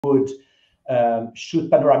would shoot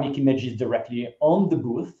panoramic images directly on the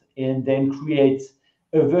booth and then create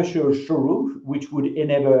a virtual showroom, which would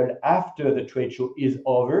enable, after the trade show is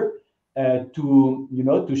over,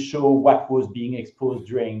 to show what was being exposed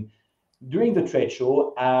during the trade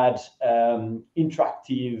show, add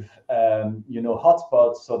interactive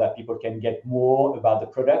hotspots so that people can get more about the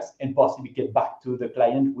products and possibly get back to the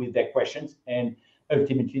client with their questions and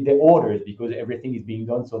ultimately their orders, because everything is being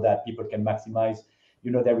done so that people can maximize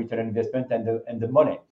their return on investment and the money.